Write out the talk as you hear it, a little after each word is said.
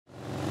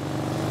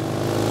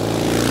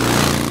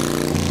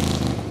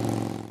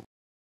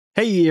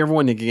Hey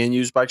everyone, Nick again,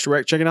 Used Bikes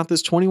Direct, checking out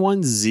this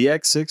 21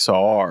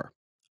 ZX-6R.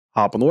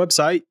 Hop on the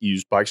website,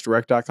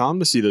 usedbikesdirect.com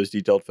to see those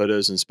detailed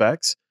photos and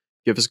specs.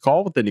 Give us a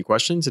call with any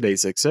questions at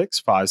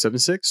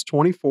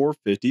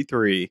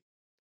 866-576-2453.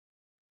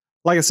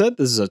 Like I said,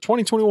 this is a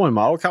 2021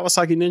 model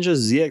Kawasaki Ninja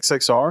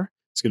ZX-6R.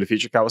 It's going to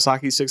feature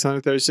Kawasaki's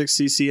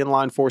 636cc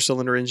inline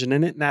 4-cylinder engine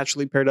in it,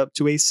 naturally paired up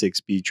to a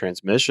 6-speed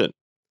transmission.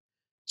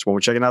 So what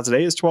we're checking out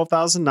today is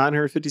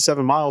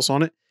 12,957 miles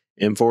on it.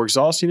 M4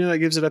 exhaust, that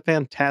gives it a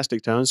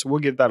fantastic tone, so we'll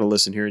give that a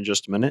listen here in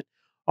just a minute.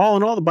 All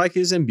in all, the bike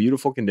is in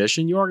beautiful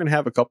condition. You are going to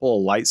have a couple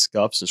of light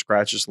scuffs and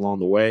scratches along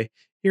the way.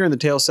 Here in the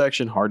tail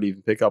section, hard to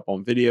even pick up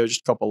on video,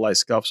 just a couple of light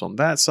scuffs on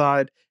that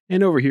side,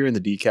 and over here in the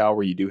decal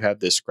where you do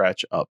have this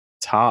scratch up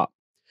top.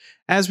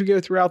 As we go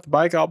throughout the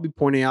bike, I'll be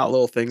pointing out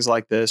little things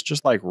like this,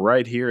 just like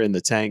right here in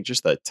the tank,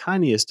 just the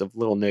tiniest of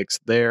little nicks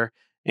there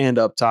and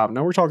up top.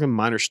 Now we're talking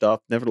minor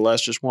stuff,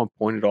 nevertheless, just want to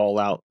point it all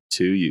out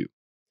to you.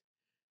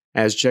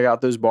 As you check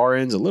out those bar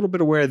ends, a little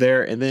bit of wear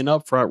there, and then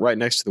up front, right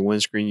next to the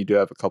windscreen, you do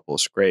have a couple of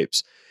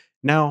scrapes.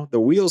 Now, the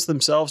wheels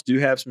themselves do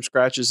have some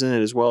scratches in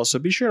it as well, so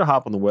be sure to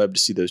hop on the web to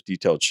see those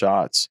detailed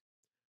shots.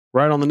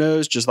 Right on the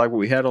nose, just like what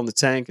we had on the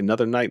tank,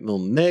 another nice little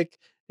nick,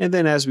 and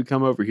then as we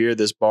come over here,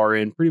 this bar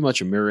end, pretty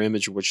much a mirror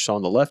image of what you saw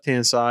on the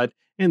left-hand side,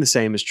 and the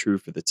same is true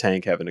for the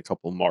tank, having a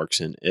couple of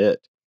marks in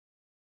it.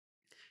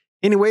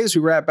 Anyway, as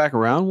we wrap back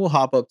around, we'll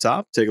hop up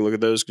top, take a look at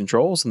those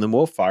controls, and then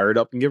we'll fire it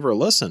up and give her a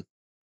listen.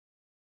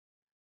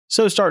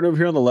 So starting over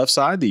here on the left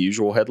side, the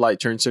usual headlight,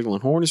 turn signal,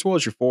 and horn, as well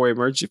as your 4-way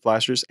emergency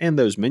flashers and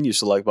those menu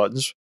select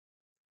buttons.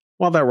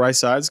 While that right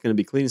side is going to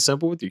be clean and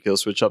simple with your kill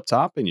switch up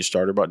top and your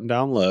starter button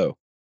down low.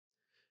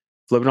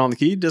 Flipping on the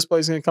key, display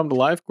is going to come to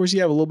life. Of course,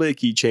 you have a little bit of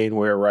keychain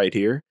wear right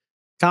here.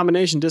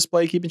 Combination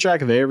display keeping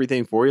track of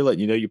everything for you, letting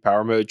you know your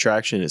power mode,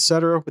 traction,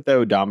 etc. with the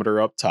odometer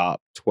up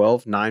top,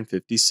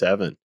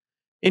 12,957.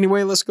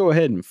 Anyway, let's go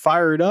ahead and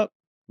fire it up.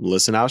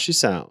 Listen how she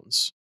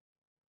sounds.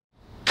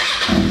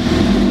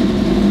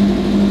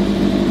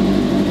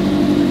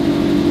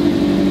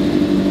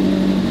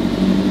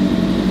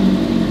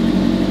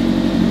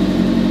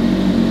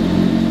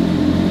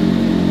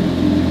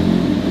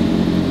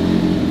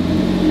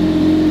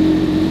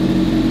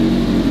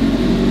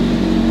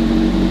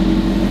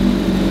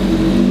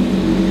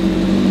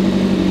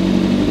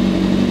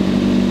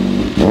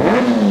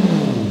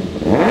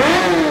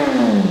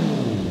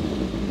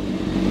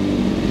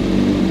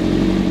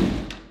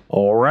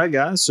 Alright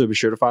guys, so be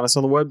sure to find us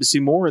on the web to see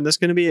more, and that's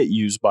going to be at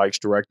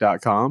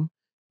usedbikesdirect.com.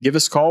 Give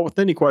us a call with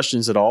any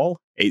questions at all,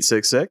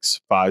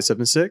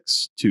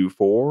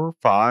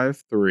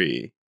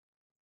 866-576-2453.